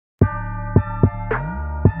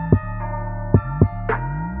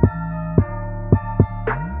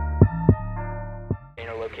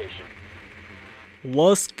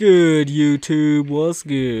What's good, YouTube? What's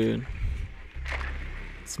good?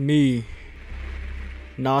 It's me,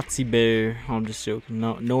 Nazi Bear. I'm just joking.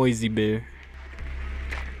 No, Noisy Bear.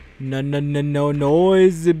 No,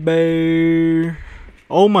 Noisy Bear.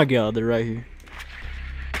 Oh my God, they're right here.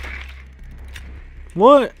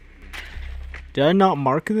 What? Did I not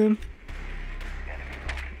mark them?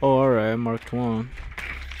 Oh, alright, I marked one.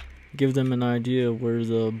 Give them an idea of where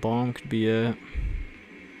the bomb could be at.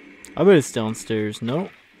 I bet it's downstairs. No.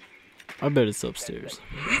 I bet it's upstairs.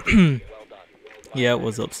 Yeah, it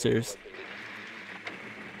was upstairs.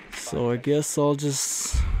 So I guess I'll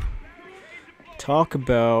just talk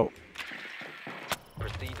about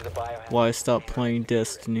why I stopped playing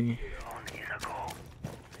Destiny.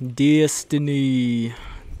 Destiny.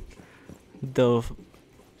 The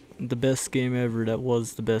best game ever. That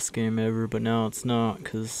was the best game ever, but now it's not,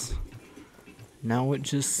 cause now it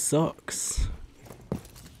just sucks.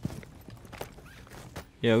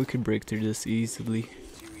 Yeah, we could break through this easily.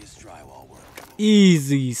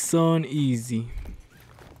 Easy, son, easy.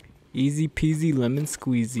 Easy peasy lemon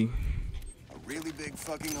squeezy. A really big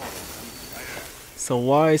fucking hole. So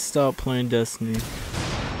why stop playing Destiny?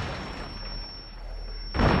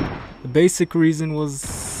 The basic reason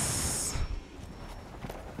was,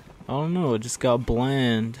 I don't know, it just got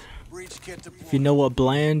bland. If you know what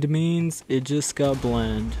bland means, it just got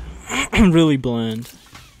bland. Really bland.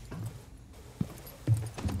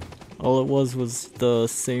 All it was the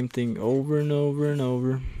same thing over and over and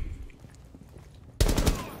over.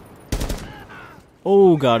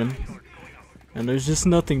 Oh, got him. And there's just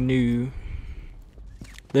nothing new.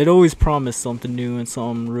 They'd always promise something new and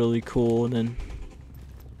something really cool, and then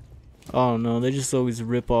I don't know, they just always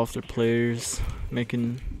rip off their players,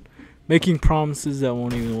 making promises that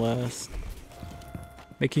won't even last.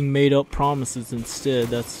 Making made up promises instead,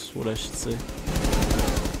 that's what I should say.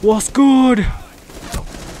 What's good?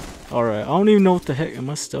 Alright, I don't even know what the heck. Am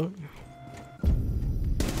I stuck?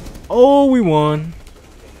 Oh, we won.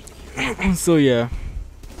 So yeah,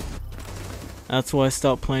 that's why I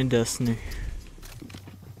stopped playing Destiny.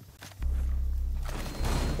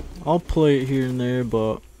 I'll play it here and there,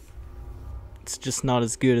 but it's just not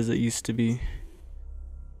as good as it used to be.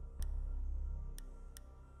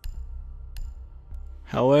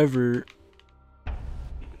 However,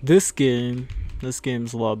 this game's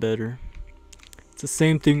a lot better. It's the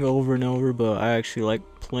same thing over and over, but I actually like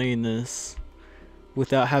playing this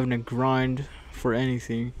without having to grind for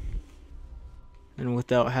anything, and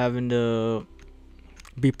without having to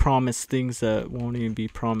be promised things that won't even be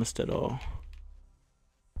promised at all.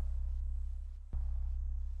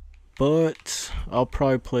 But I'll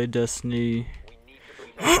probably play Destiny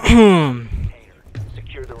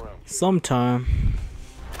sometime.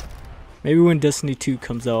 Maybe when Destiny 2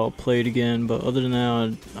 comes out, I'll play it again, but other than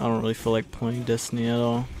that, I don't really feel like playing Destiny at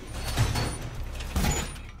all.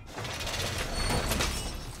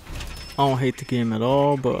 I don't hate the game at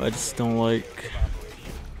all, but I just don't like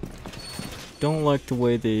the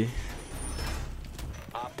way they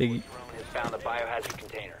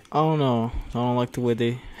I don't know. I don't like the way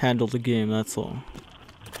they handle the game, that's all.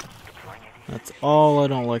 That's all I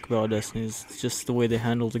don't like about Destiny, is just the way they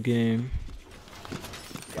handle the game.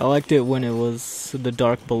 I liked it when it was the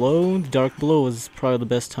Dark Below. The Dark Below was probably the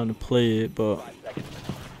best time to play it, but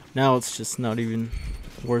now it's just not even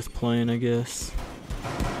worth playing, I guess.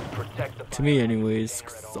 To me anyways.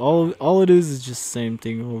 'Cause all it is just the same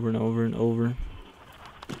thing over and over and over.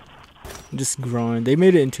 Just grind. They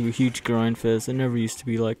made it into a huge grind fest. It never used to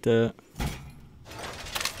be like that.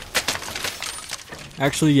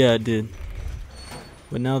 Actually, yeah, it did.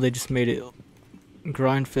 But now they just made it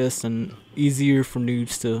grind fest and easier for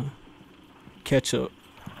noobs to catch up.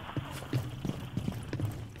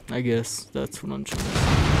 I guess that's what I'm trying to say.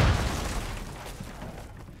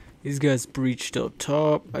 These guys breached up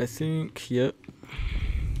top, I think. Yep.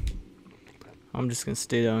 I'm just gonna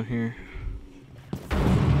stay down here.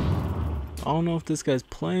 I don't know if this guy's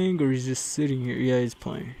playing or he's just sitting here. Yeah, he's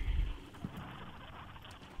playing.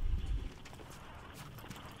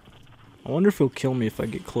 I wonder if he'll kill me if I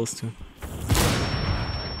get close to him.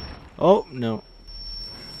 Oh, no.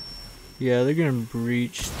 Yeah, they're gonna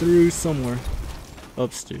breach through somewhere.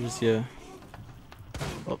 Upstairs, yeah.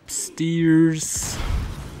 Upstairs.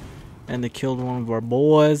 And they killed one of our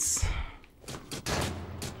boys.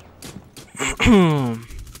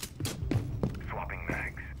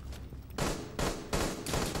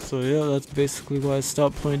 So yeah, that's basically why I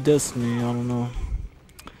stopped playing Destiny. I don't know.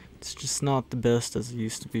 It's just not the best as it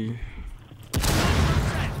used to be.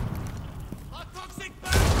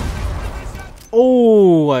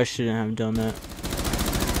 Oh, I shouldn't have done that.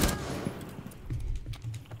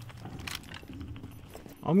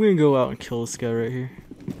 I'm gonna go out and kill this guy right here.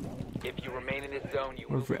 If you remain in this zone, you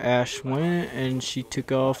will Wherever Ash went, and she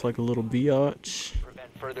took off like a little biatch.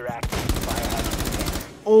 prevent further access to the biohazard.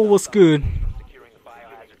 Oh, what's good? Securing the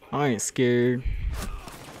biohazard. I ain't scared.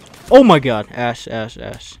 Oh my god, Ash, Ash,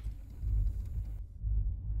 Ash.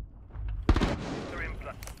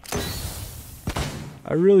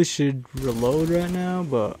 I really should reload right now,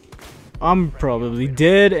 but I'm probably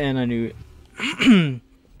dead, and I knew it.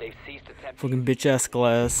 They've ceased attempting. Fucking bitch ass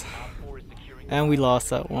glass. Op 4 is securing the And we lost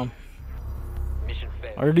that one. mission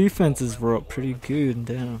failed. Our defenses were up pretty good,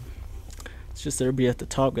 damn. It's just everybody at the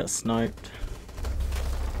top got sniped.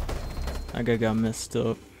 That guy got messed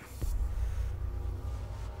up.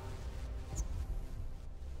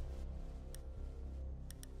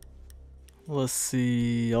 Let's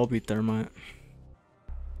see, I'll be Thermite.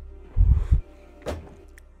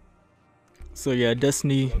 So yeah,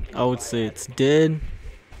 Destiny, I would say it's dead.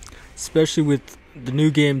 Especially with the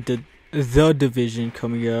new game, The Division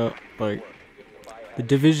coming out. Like, The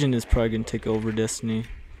Division is probably gonna take over Destiny.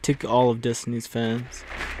 Take all of Destiny's fans.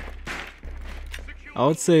 I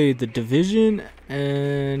would say The Division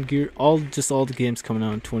and all the games coming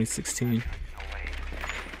out in 2016.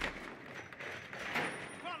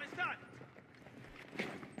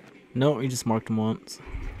 No, he just marked him once.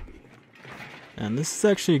 And this is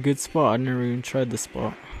actually a good spot. I never even tried this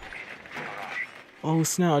spot. Oh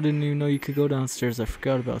snap, I didn't even know you could go downstairs. I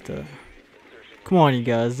forgot about that. Come on you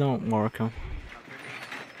guys, don't mark him.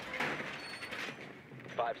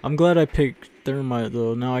 I'm glad I picked Thermite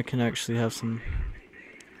though. Now I can actually have some...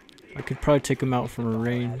 I could probably take him out from a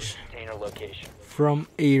range. Container location. From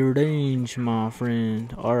a range, my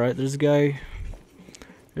friend. Alright, there's a guy.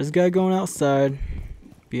 There's a guy going outside.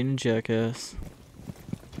 Being a jackass.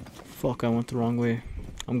 Fuck, I went the wrong way.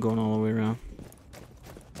 I'm going all the way around.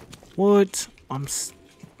 What? I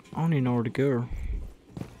don't even know where to go.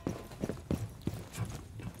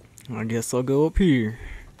 I guess I'll go up here.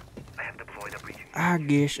 I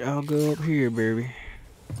guess I'll go up here, baby.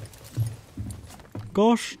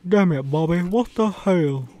 Gosh damn it, Bobby. What the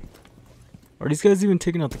hell? Are these guys even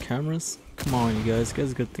taking out the cameras? Come on, you guys. You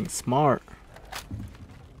guys gotta think smart.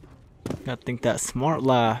 Gotta think that smart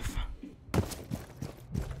life.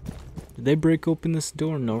 Did they break open this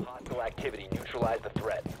door? Nope. Hostile activity. Neutralize the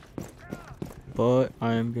threat. But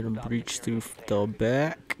I am gonna breach through the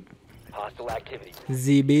back. Hostile activity.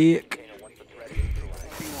 The back. Container once the threat is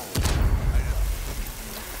neutralized.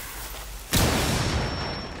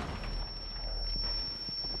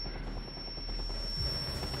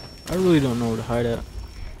 I really don't know where to hide at.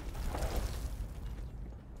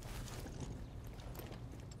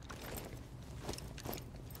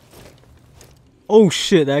 Oh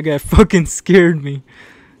shit, that guy fucking scared me.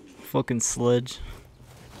 Fucking sledge.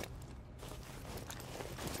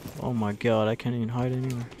 Oh my god, I can't even hide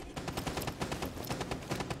anywhere.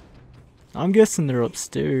 I'm guessing they're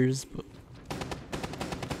upstairs, but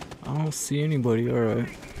I don't see anybody. Alright.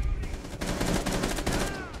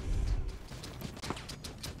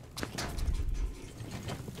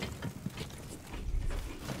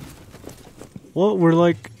 Well, we're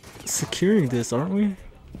like securing this, aren't we?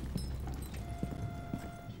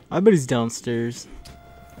 I bet he's downstairs.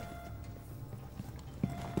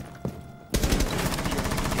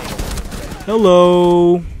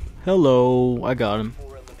 Hello. Hello. I got him.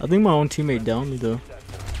 I think my own teammate downed me though.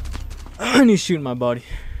 And he's shooting my body.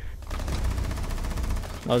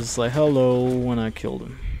 I was just like, hello, when I killed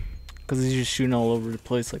him. Because he's just shooting all over the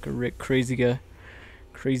place like a crazy guy.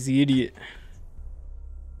 Crazy idiot.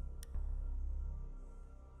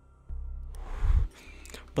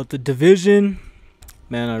 But The Division,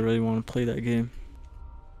 man, I really want to play that game.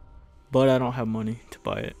 But I don't have money to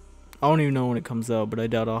buy it. I don't even know when it comes out, but I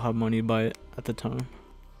doubt I'll have money to buy it at the time.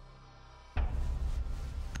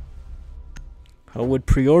 I would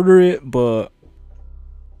pre-order it, but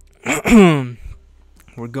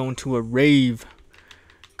we're going to a rave.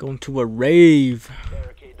 Going to a rave.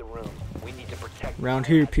 Barricade the room. We need to protect. Around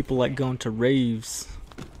here, people like going to raves.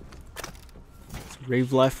 It's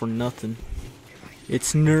rave life or nothing.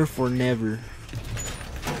 It's nerf or never.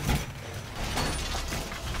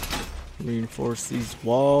 Reinforce these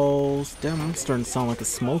walls. Damn, I'm starting to sound like a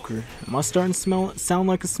smoker. Am I starting to sound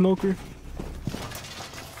like a smoker?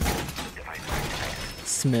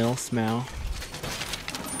 Smell.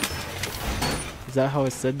 Is that how I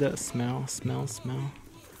said that? Smell.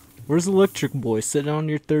 Where's Electric Boy? Sit on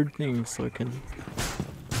your third thing so I can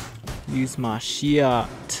use my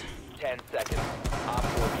shot. 10 seconds. Op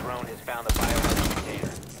 4 drone has found the biohazard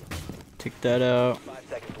container. Take that out. 5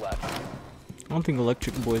 seconds left. I don't think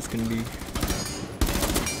Electric Boy's gonna be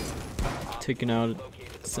taking out,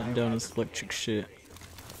 setting down his electric shit.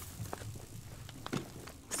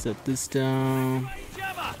 Set this down.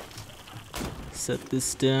 Set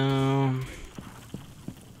this down.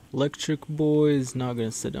 Electric boy is not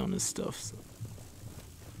gonna set down his stuff, so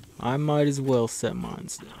I might as well set mine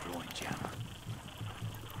down.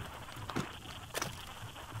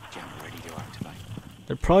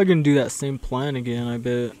 They're probably gonna do that same plan again, I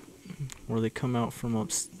bet, where they come out from up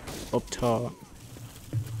top.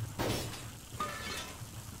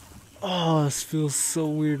 Oh, this feels so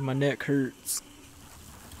weird. My neck hurts.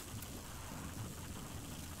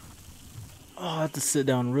 Oh, I have to sit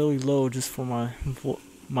down really low just for my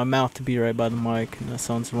mouth to be right by the mic, and that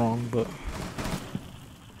sounds wrong, but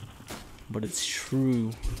it's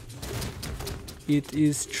true. It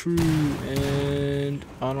is true, and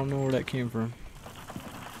I don't know where that came from.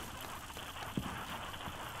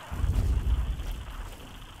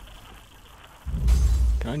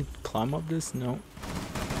 Can I climb up this? No.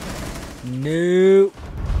 No.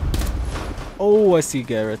 Oh, I see a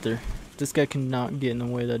guy right there. If this guy cannot get in the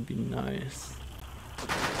way, that'd be nice.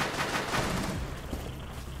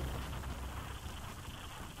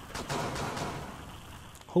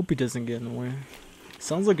 Hope he doesn't get in the way.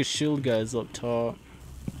 Sounds like a shield guy is up top.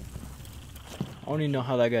 I don't even know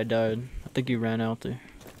how that guy died. I think he ran out there.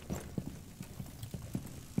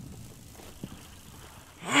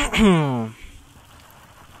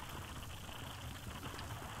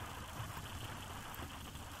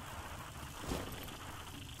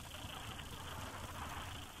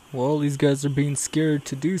 Well, these guys are being scared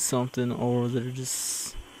to do something, or they're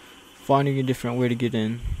just finding a different way to get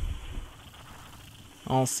in.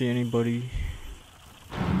 I don't see anybody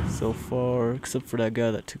so far, except for that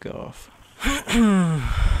guy that took off.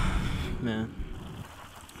 Man.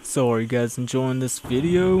 So, are you guys enjoying this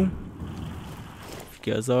video? If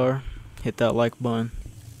you guys are, hit that like button.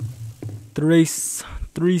 Three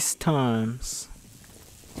times.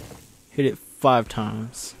 Hit it 5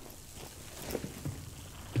 times.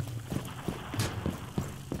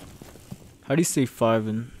 How do you say 5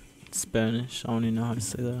 in Spanish? I don't even know how to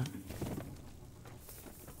say that.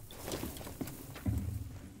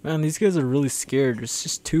 Man, these guys are really scared. There's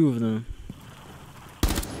just 2 of them.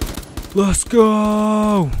 Let's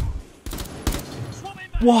go!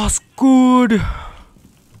 What's good?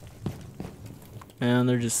 Man,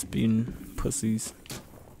 they're just being pussies.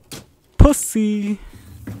 Pussy!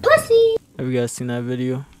 Pussy! Have you guys seen that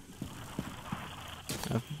video?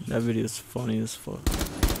 That video is funny as fuck.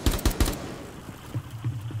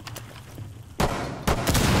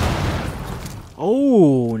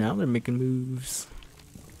 Oh, now they're making moves.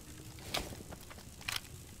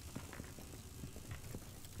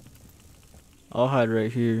 I'll hide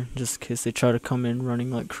right here, just in case they try to come in running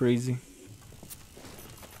like crazy.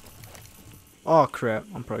 Oh crap,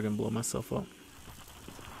 I'm probably gonna blow myself up.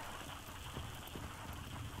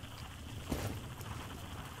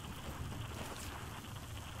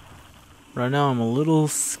 Right now I'm a little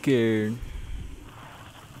scared.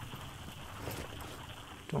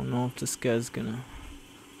 Don't know if this guy's gonna...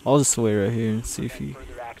 I'll just wait right here and see if he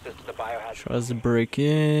tries to break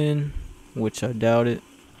in, which I doubt it.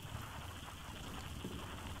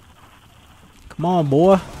 Come on,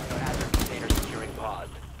 boy. Biohazard container securing paused.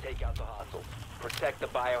 Take out the hostiles. Protect the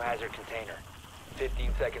biohazard container.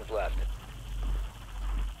 15 seconds left.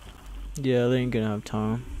 Yeah, they ain't gonna have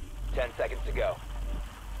time. 10 seconds to go.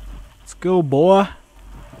 Let's go, boy.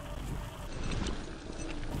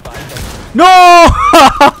 5 seconds. No!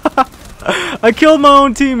 I killed my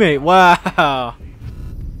own teammate. Wow.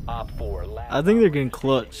 Op 4. I think they're getting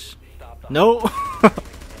clutch. No.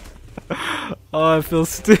 Oh, I feel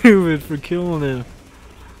stupid for killing him.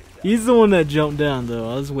 He's the one that jumped down, though.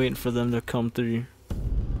 I was waiting for them to come through.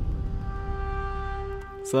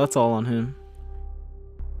 So that's all on him.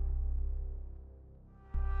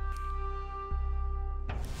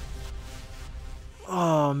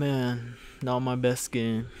 Oh, man. Not my best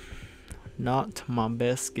game. Not my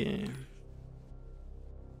best game.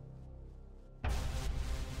 I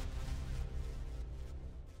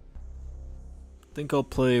think I'll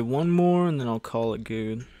play one more and then I'll call it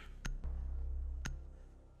good.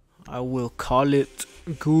 I will call it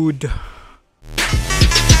good.